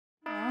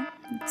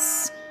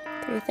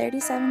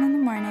3:37 in the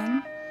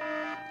morning.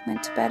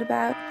 Went to bed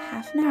about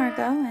half an hour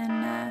ago,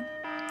 and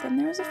then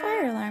there was a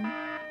fire alarm.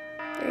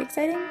 Very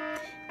exciting.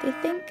 They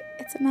think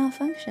it's a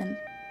malfunction.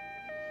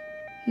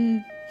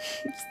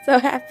 So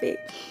happy.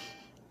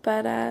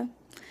 But I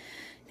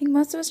think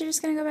most of us are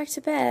just gonna go back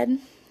to bed.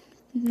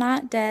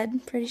 Not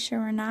dead. Pretty sure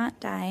we're not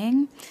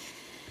dying.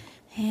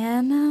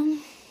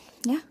 And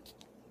yeah,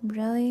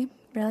 really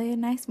a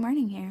nice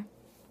morning here.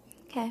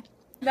 Okay.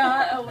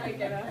 Not a like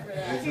it after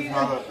that. This is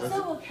how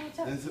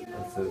this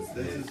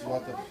is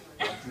what the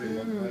factory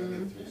looked like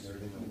at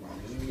 3:30 in the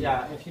morning.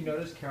 Yeah, if you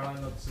notice,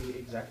 Caroline looks the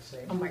exact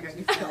same. Oh my god,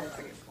 you still look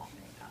like it's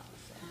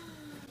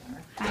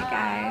Hi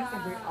guys.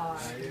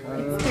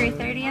 It's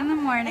 3:30 in the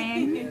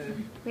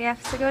morning. We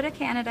have to go to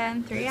Canada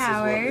in 3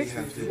 hours.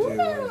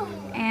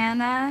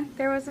 And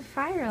there was a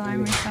fire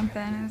alarm or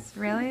something. It's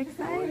really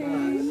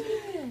exciting.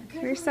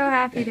 We're so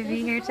happy to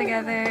be here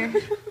together.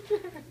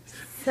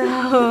 So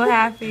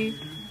happy.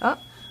 Oh.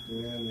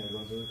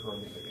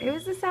 It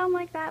was a sound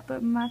like that,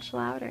 but much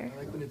louder. I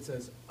like when it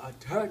says,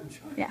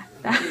 attention. Yeah,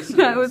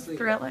 that was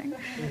thrilling.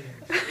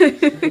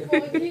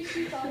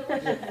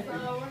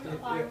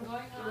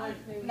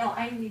 No,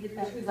 I needed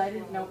that because I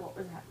didn't know what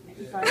was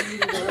happening. So I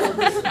needed a little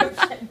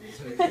description.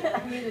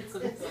 I needed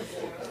some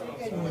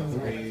description.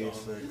 3,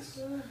 6.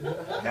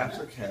 Caps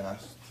are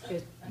cast.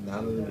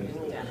 None of the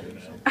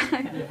management.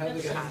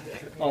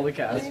 All the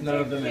cast, none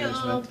of the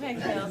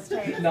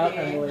management. Not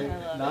Emily,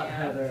 not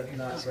Heather,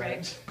 not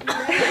Greg.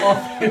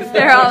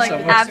 They're all like,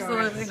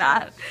 absolutely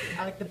not.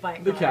 I like the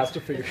bike. The cast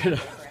will figure it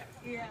out.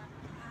 Yeah.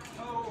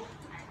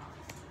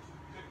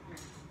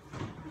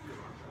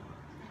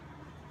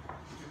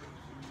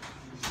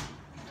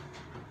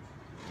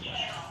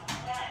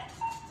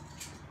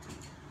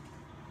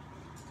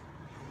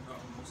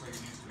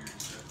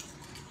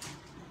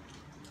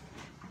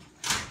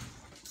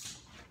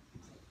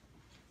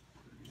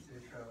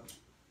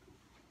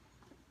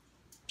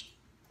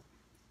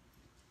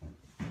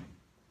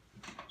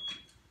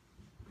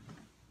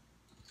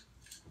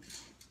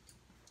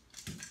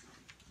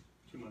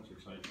 Too much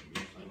excitement.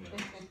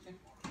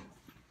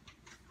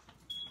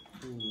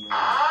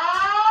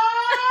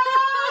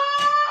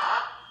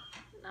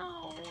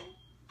 No.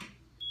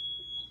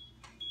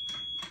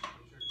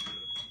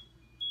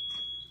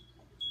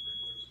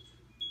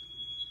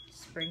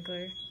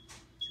 Sprinkler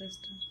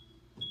system.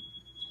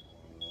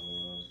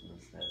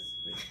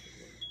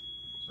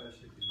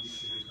 Especially because you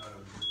should have thought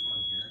of this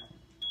one here.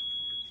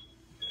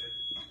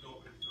 No,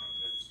 it's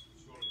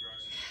going to dry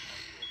season.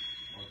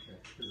 Okay,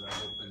 because I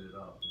opened it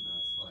up and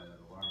that's why that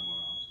alarm went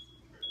off.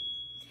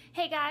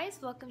 Hey guys,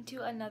 welcome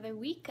to another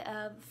week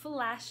of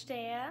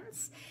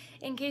Flashdance.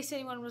 In case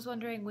anyone was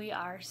wondering, we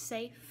are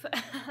safe.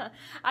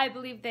 I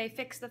believe they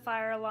fixed the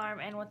fire alarm,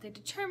 and what they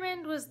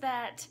determined was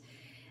that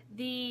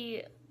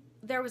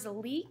there was a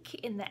leak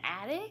in the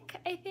attic,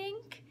 I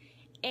think,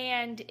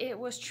 and it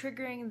was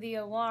triggering the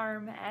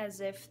alarm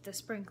as if the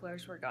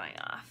sprinklers were going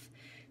off.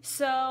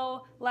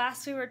 So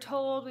last we were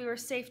told we were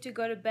safe to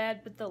go to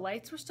bed, but the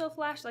lights were still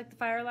flashing, like the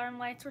fire alarm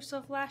lights were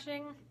still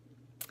flashing.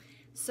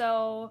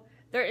 So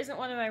there isn't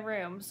one in my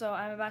room, so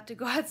I'm about to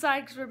go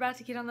outside because we're about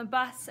to get on the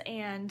bus,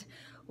 and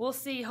we'll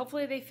see.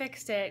 Hopefully they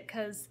fixed it,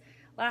 because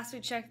last we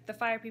checked, the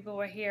fire people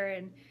were here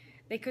and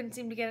they couldn't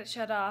seem to get it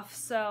shut off.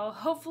 So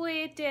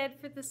hopefully it did,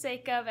 for the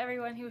sake of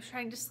everyone who was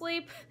trying to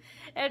sleep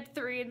at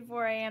 3 and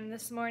 4 a.m.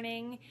 this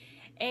morning.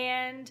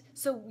 And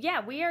so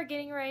yeah, we are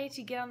getting ready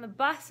to get on the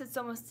bus. It's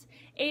almost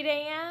 8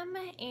 a.m.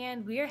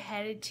 and we are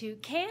headed to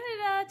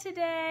Canada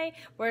today.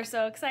 We're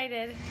so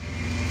excited.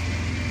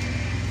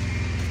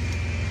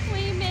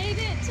 We made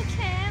it to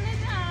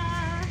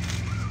Canada!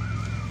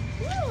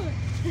 Woo!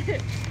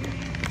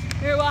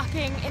 We're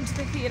walking into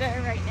the theater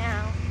right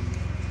now.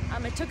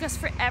 It took us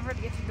forever to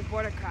get through the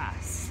border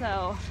cross,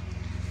 so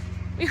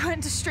we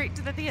went straight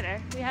to the theater.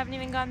 We haven't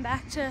even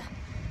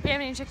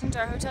checked into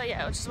our hotel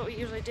yet, which is what we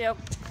usually do.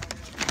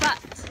 But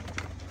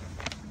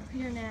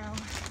we are now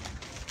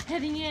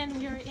heading in.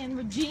 We are in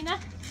Regina,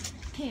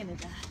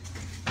 Canada.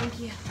 Thank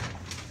you.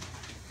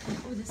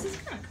 Oh, this is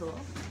kind of cool.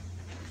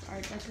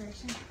 Art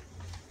decoration.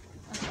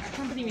 Okay, our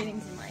company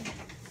meeting's in like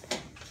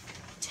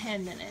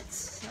 10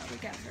 minutes, so we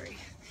gotta hurry.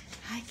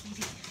 Hi,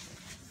 Katie.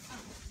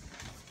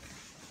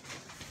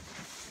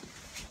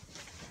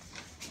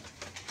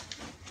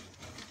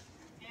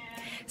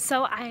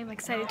 So I am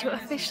excited to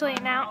officially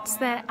announce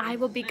that I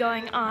will be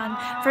going on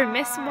for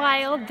Miss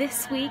Wild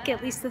this week,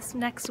 at least this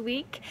next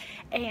week.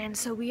 And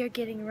so we are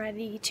getting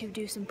ready to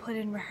do some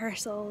put-in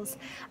rehearsals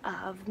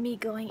of me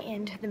going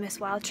into the Miss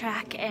Wild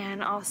track,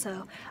 and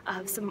also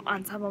of some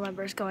ensemble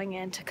members going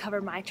in to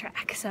cover my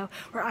track. So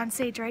we're on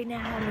stage right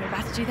now and we're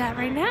about to do that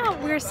right now.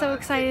 We're so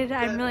excited.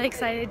 I'm really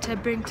excited to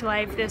bring to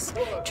life this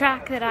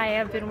track that I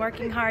have been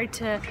working hard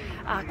to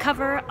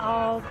cover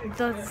all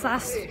the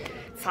last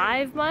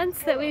 5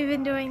 months that we've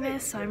been doing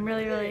this, so I'm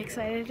really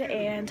excited,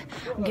 and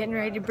I'm getting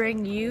ready to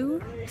bring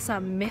you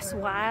some Miss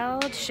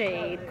Wild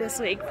shade this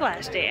week.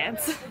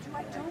 Flashdance.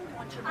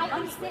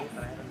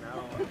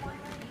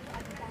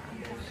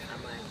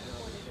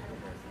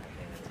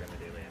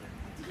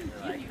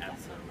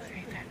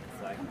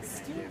 like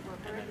give and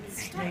then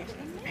straight.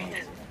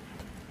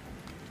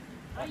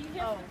 Are you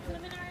here for the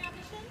preliminary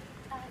audition?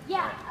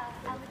 Yeah,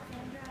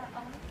 Alexandra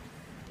Owens.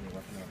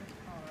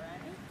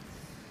 Alright.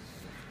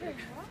 Here you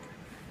are.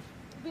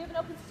 We have an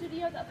open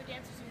studio the other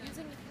dancers are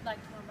using if you'd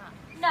like to warm up.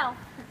 No.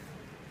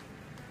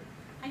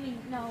 I mean,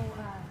 no,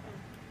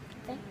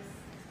 thanks.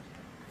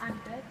 I'm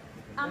good.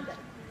 I'm good.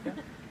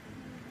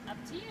 Up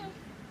to you.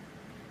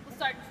 We'll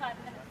start in 5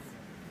 minutes.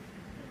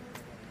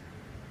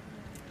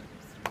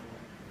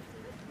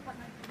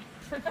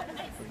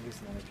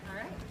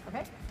 Alright.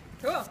 Okay.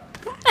 Cool.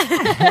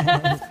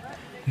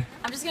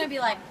 I'm just gonna be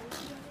like,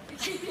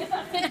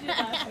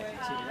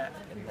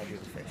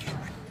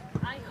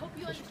 I hope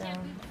you understand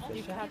we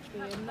You should have to be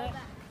in the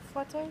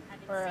photo,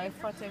 or I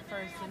photo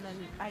first and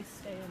then I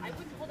stay in I the...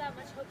 wouldn't hold out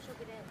much hope she'll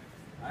get in.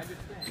 I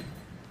understand.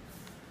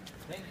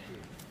 Thank you.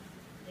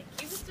 Thank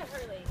you, Mr.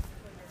 Hurley.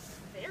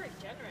 You're very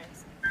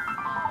generous.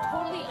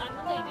 Totally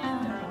unrelated.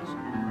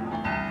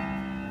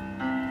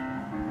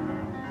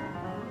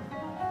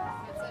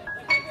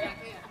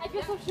 I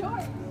feel so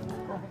short.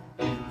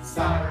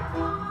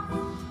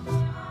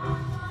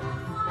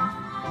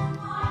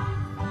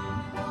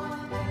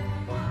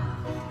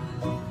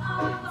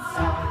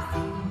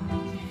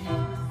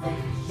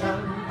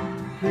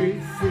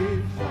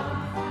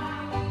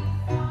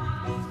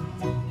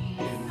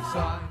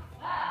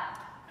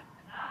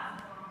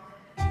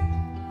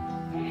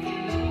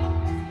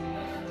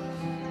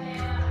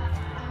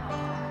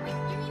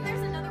 you mean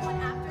there's another one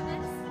after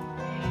this?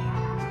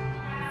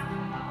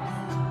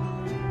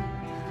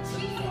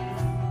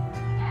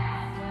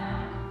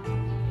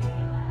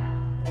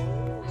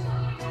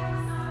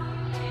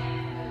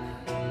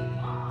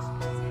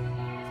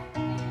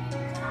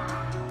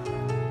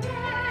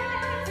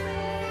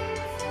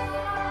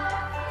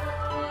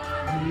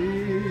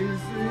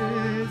 Is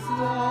this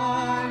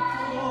life,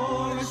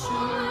 or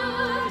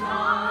should I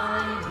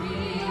be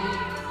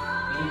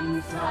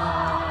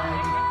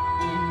inside,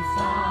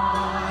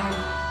 inside,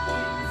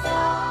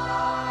 inside?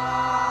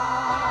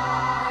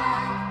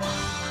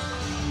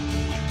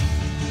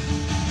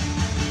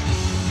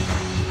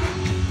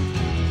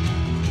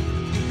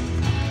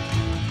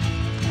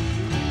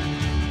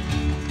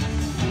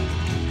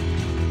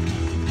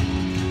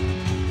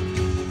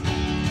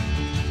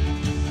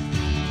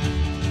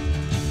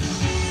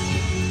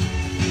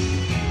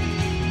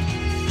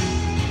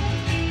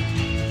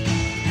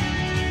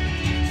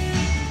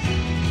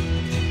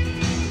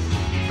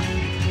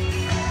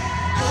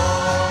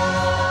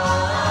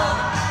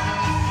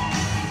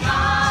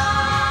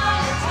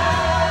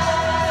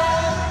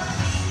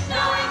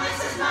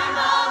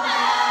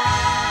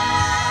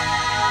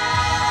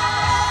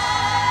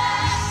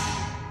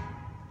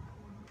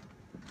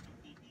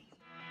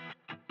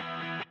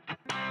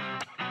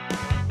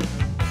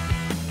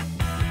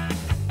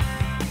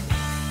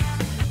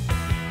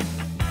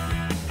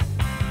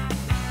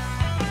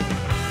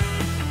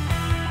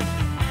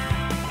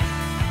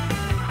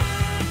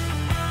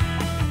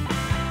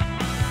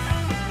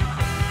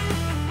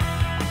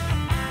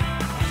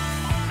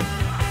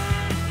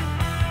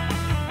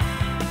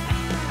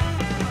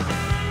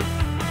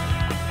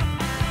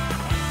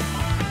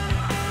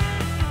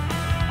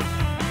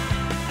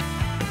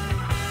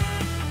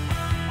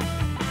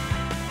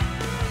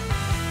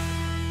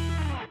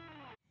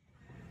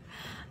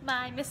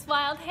 My Miss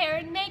Wild hair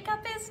and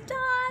makeup is done.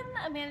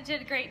 Amanda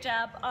did a great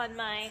job on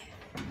my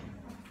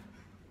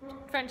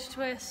French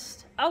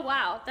twist. Oh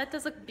wow, that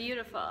does look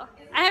beautiful.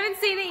 I haven't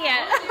seen it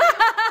yet.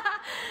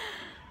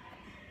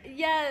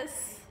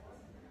 Yes.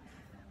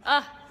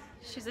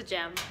 She's a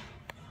gem.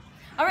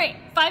 All right,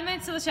 5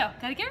 minutes to the show.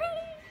 Gotta get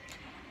ready.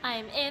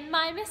 I'm in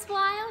my Miss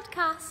Wild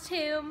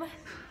costume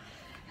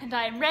and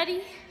I'm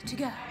ready to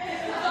go.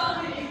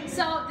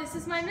 So this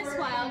is my Miss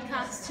Wild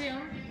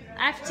costume.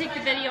 I have to take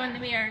the video in the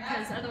mirror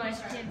because otherwise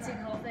you can't see the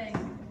whole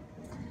thing.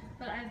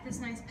 But I have this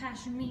nice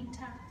pashmina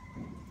top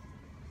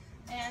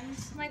and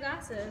my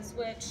glasses,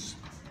 which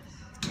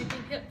make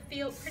me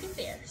feel pretty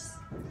fierce.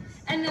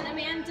 And then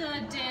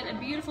Amanda did a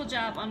beautiful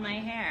job on my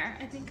hair.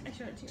 I think I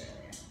showed it to you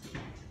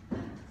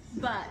earlier.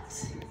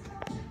 But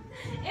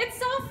it's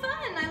so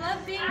fun. I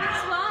love being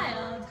Miss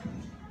Wild.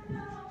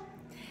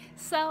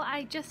 So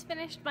I just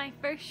finished my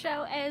first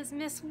show as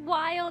Miss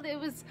Wild. It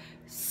was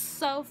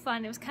so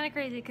fun. It was kind of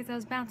crazy because I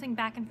was bouncing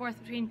back and forth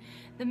between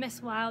the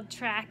Miss Wild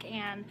track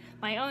and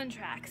my own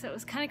track. So it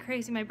was kind of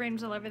crazy. My brain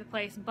was all over the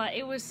place, but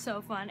it was so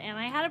fun and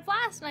I had a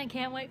blast and I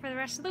can't wait for the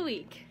rest of the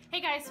week.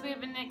 Hey guys, we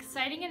have an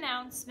exciting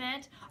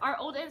announcement. Our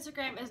old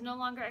Instagram is no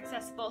longer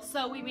accessible,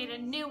 so we made a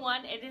new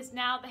one. It is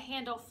now the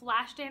handle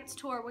Flashdance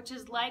Tour, which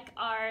is like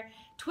our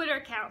Twitter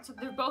account. So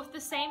they're both the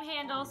same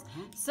handles.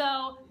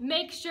 So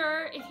make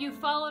sure if you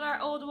followed our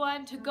old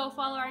one to go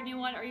follow our new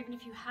one, or even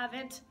if you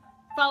haven't,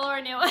 follow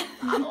our new one.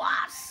 Follow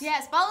us!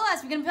 Yes, follow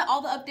us. We're going to put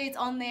all the updates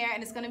on there,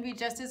 and it's going to be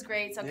just as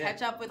great. So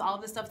catch up with all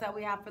the stuff that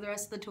we have for the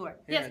rest of the tour.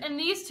 Yes, and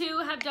these two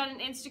have done an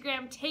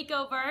Instagram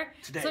takeover,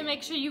 so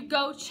make sure you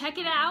go check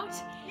it out.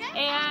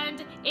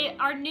 And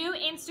our new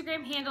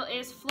Instagram handle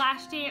is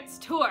Flashdance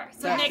Tour,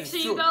 so make sure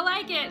you go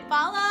like it.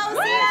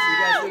 Follow.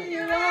 See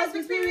you guys.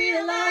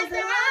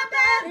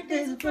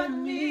 front of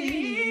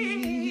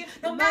me.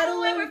 No matter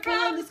where we're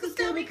from, this could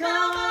still become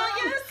all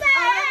you say.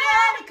 All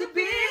that it could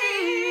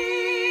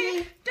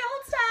be.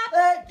 Don't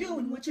stop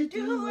doing what you're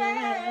doing.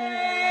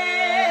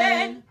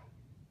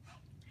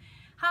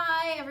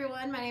 Hi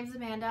everyone, my name is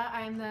Amanda.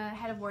 I'm the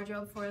head of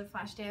wardrobe for the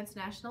Flashdance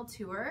National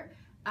Tour.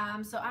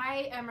 So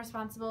I am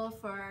responsible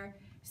for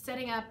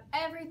setting up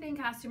everything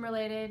costume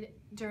related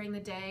during the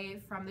day,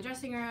 from the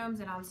dressing rooms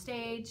and on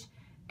stage,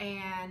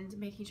 and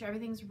making sure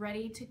everything's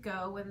ready to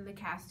go when the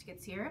cast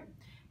gets here,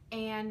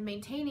 and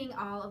maintaining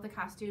all of the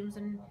costumes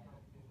and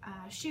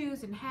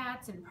shoes and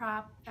hats and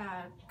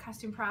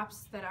costume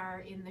props that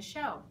are in the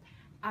show.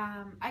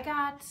 I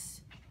got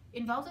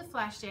involved with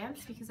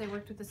Flashdance because I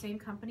worked with the same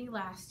company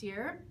last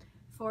year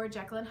for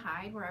Jekyll and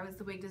Hyde, where I was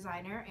the wig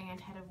designer and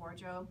head of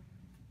wardrobe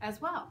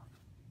as well.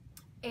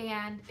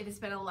 And it has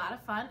been a lot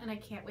of fun, and I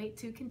can't wait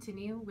to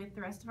continue with the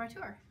rest of our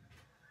tour.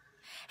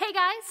 Hey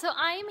guys, so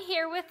I'm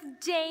here with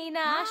Dana.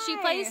 Hi. She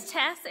plays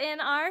Tess in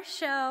our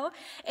show,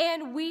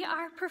 and we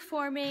are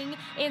performing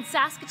in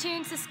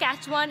Saskatoon,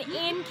 Saskatchewan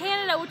in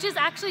Canada, which is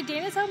actually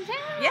Dana's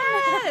hometown.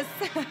 Yes!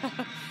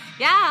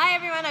 Yeah, hi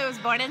everyone. I was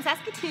born in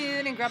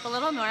Saskatoon and grew up a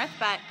little north,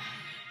 but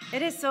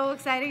it is so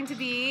exciting to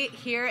be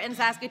here in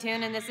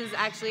Saskatoon, and this is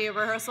actually a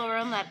rehearsal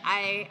room that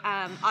I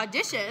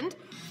auditioned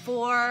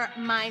for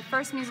my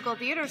first musical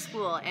theater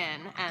school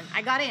in, and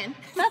I got in.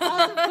 That's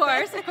awesome, of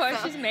course, so,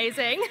 she's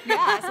amazing.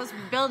 Yeah, so this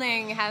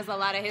building has a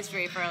lot of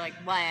history for like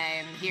why I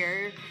am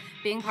here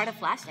being part of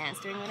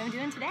Flashdance, doing what I'm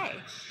doing today.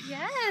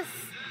 Yes.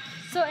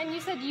 So, and you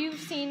said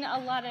you've seen a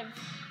lot of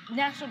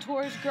national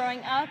tours growing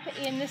up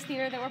in this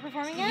theater that we're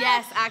performing in?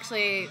 Yes,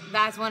 actually,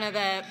 that's one of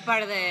the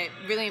part of the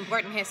really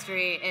important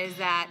history is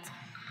that,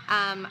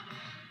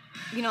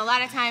 you know, a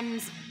lot of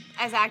times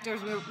as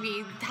actors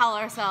we tell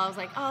ourselves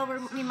like,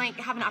 oh, we might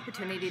have an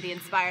opportunity to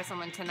inspire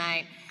someone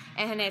tonight,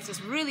 and it's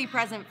just really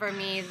present for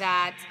me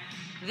that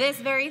this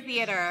very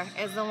theater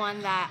is the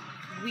one that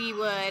we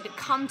would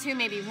come to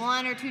maybe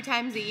 1 or 2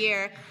 times a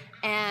year,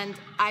 and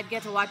I'd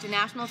get to watch a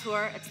national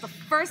tour. It's the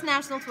first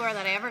national tour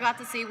that I ever got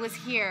to see was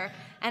here.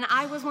 And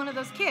I was one of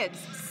those kids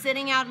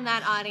sitting out in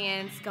that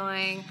audience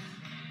going,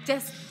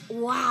 just,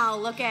 wow,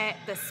 look at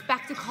the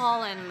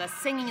spectacle and the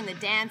singing and the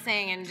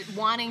dancing and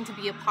wanting to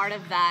be a part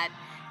of that.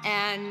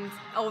 And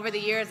over the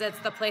years, it's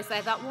the place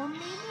I thought, well,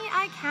 maybe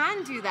I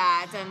can do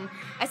that. And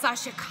I saw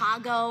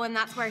Chicago, and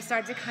that's where I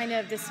started to kind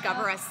of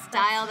discover a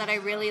style that I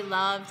really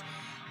loved.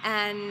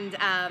 And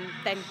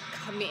then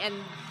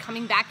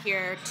coming back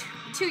here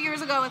 2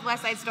 years ago with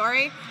West Side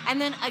Story, and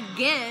then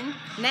again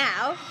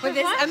now with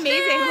this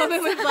amazing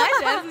woman with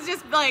Flashdance. It's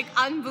just like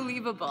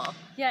unbelievable.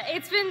 Yeah,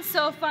 it's been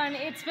so fun.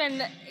 It's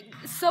been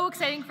so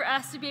exciting for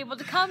us to be able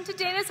to come to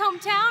Dana's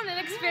hometown and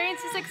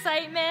experience this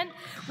excitement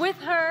with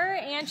her,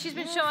 and she's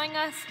been showing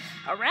us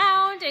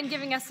around and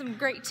giving us some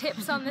great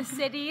tips on the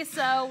city.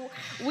 So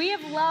we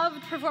have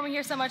loved performing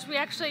here so much. We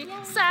actually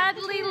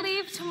sadly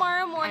leave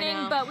tomorrow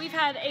morning, but we've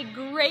had a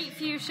great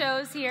few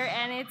shows here,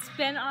 and it's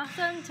been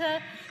awesome to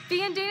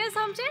be in Dana's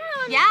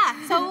hometown.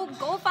 Yeah, so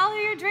go follow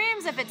your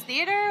dreams. If it's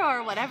theater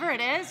or whatever it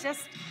is,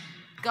 just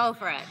go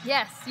for it.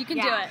 Yes, you can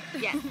do it.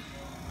 Yes.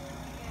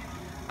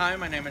 Hi,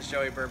 my name is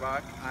Joey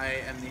Burbach.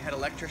 I am the head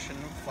electrician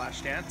of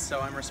Flashdance,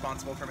 so I'm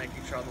responsible for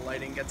making sure all the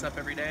lighting gets up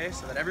every day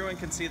so that everyone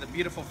can see the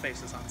beautiful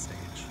faces on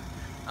stage.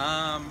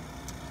 I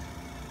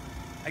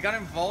got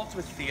involved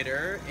with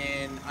theater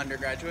in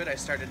undergraduate. I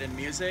started in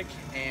music,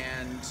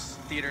 and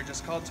theater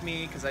just called to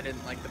me because I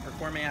didn't like the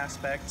performing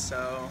aspect,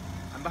 so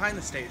I'm behind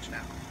the stage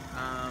now.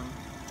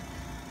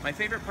 My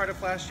favorite part of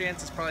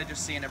Flashdance is probably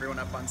just seeing everyone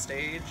up on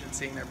stage and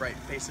seeing their bright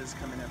faces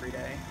come in every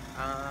day.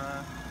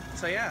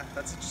 So yeah,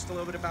 that's just a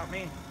little bit about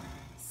me.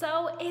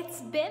 So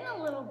it's been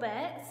a little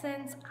bit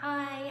since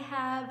I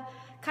have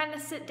kind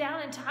of sit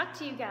down and talked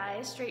to you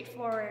guys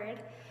straightforward.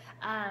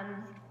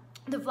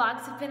 The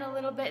vlogs have been a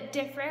little bit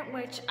different,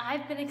 which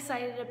I've been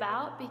excited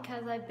about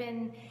because I've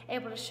been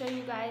able to show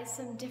you guys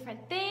some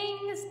different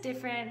things,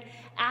 different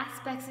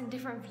aspects and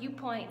different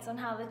viewpoints on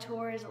how the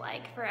tour is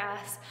like for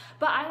us.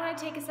 But I want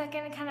to take a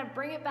second and kind of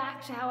bring it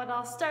back to how it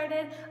all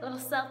started, a little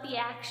selfie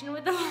action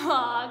with the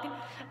vlog.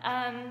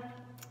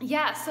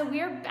 Yeah, so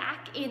we're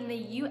back in the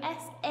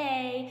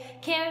USA.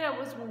 Canada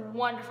was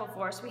wonderful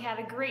for us. We had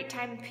a great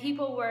time.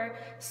 People were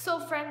so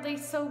friendly,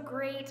 so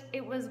great.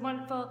 It was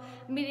wonderful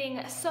meeting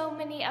so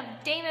many of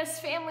Dana's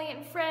family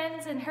and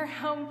friends in her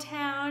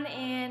hometown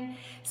in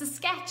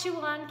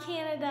Saskatchewan,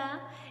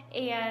 Canada.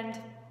 And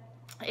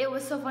it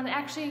was so fun.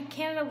 Actually,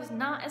 Canada was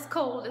not as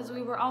cold as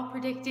we were all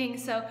predicting,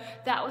 so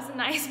that was a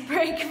nice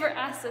break for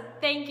us. So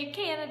thank you,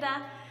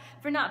 Canada,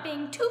 for not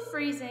being too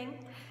freezing.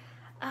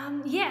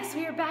 Yes,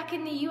 we are back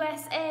in the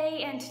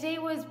USA, and today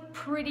was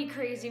pretty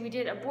crazy. We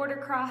did a border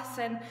cross,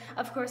 and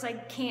of course I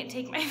can't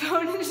take my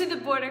phone into the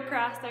border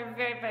cross. They're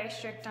very, very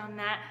strict on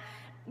that.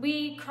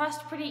 We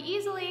crossed pretty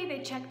easily. They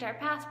checked our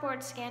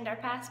passports, scanned our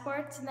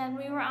passports, and then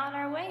we were on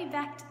our way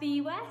back to the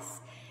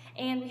US.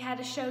 And we had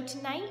a show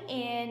tonight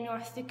in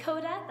North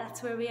Dakota.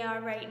 That's where we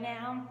are right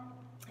now.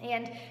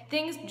 And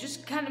things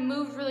just kind of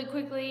moved really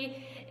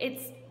quickly.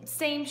 It's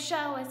same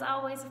show as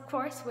always, of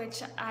course,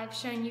 which I've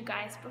shown you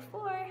guys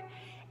before.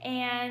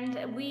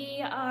 And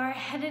we are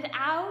headed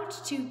out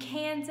to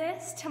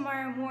Kansas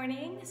tomorrow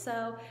morning.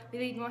 So we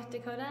leave North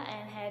Dakota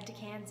and head to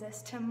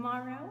Kansas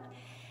tomorrow.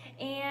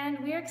 And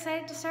we're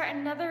excited to start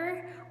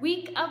another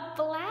week of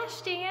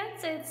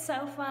Flashdance. It's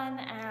so fun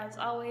as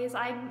always.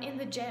 I'm in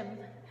the gym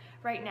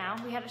right now.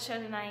 We had a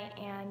show tonight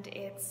and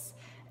it's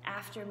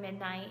after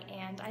midnight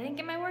and I didn't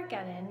get my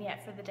workout in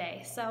yet for the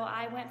day. So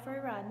I went for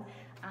a run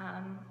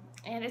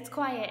and it's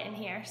quiet in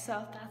here.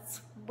 So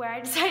that's where I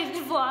decided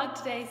to vlog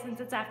today since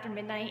it's after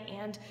midnight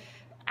and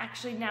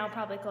actually now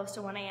probably close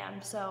to 1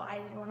 a.m. So I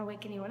didn't want to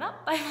wake anyone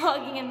up by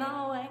vlogging in the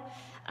hallway.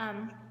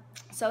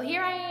 So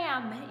here I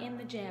am in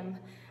the gym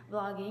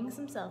vlogging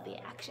some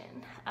selfie action.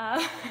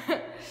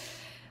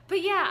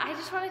 But yeah, I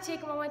just want to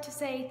take a moment to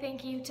say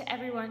thank you to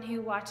everyone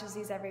who watches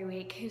these every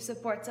week, who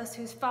supports us,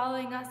 who's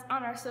following us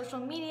on our social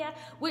media,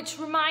 which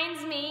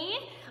reminds me,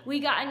 we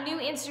got a new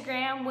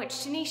Instagram, which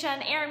Tanisha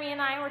and Arami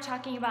and I were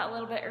talking about a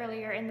little bit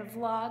earlier in the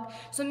vlog.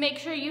 So make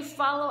sure you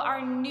follow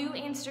our new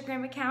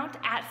Instagram account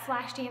at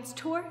Flashdance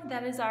Tour.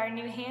 That is our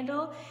new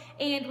handle.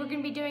 And we're going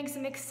to be doing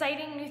some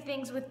exciting new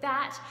things with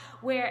that,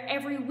 where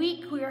every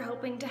week we are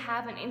hoping to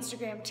have an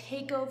Instagram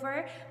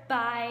takeover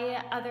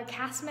by other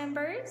cast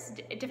members,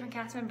 different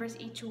cast members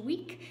each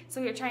week.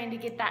 So we're trying to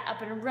get that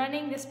up and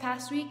running. This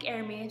past week,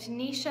 Arami and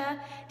Tanisha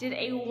did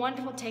a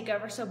wonderful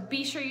takeover. So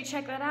be sure you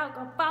check that out.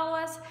 Go follow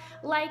us,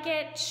 like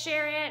it,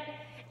 share it,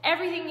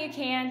 everything you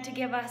can to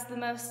give us the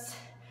most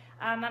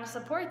amount of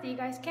support that you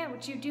guys can,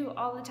 which you do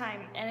all the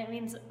time, and it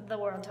means the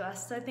world to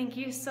us. So thank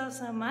you so,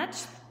 so much.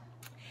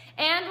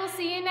 And we'll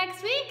see you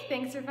next week.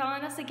 Thanks for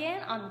following us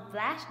again on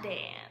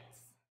Flashdance.